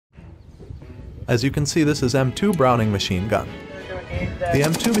As you can see, this is M2 Browning machine gun. The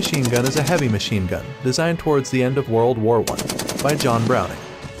M2 machine gun is a heavy machine gun, designed towards the end of World War I by John Browning.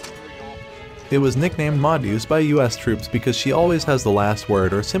 It was nicknamed Ma Deuce by US troops because she always has the last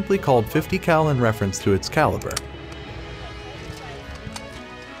word, or simply called 50 cal in reference to its caliber.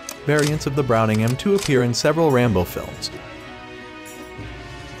 Variants of the Browning M2 appear in several Rambo films.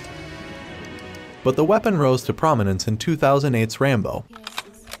 But the weapon rose to prominence in 2008's Rambo,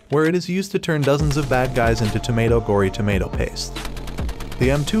 where it is used to turn dozens of bad guys into gory tomato paste. The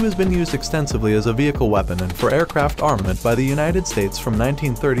M2 has been used extensively as a vehicle weapon and for aircraft armament by the United States from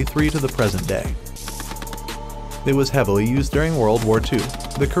 1933 to the present day. It was heavily used during World War II,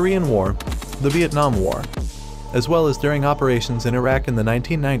 the Korean War, the Vietnam War, as well as during operations in Iraq in the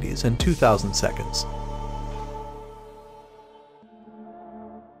 1990s and 2000 seconds.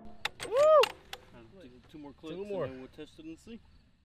 Two more clips and then we'll test it and see.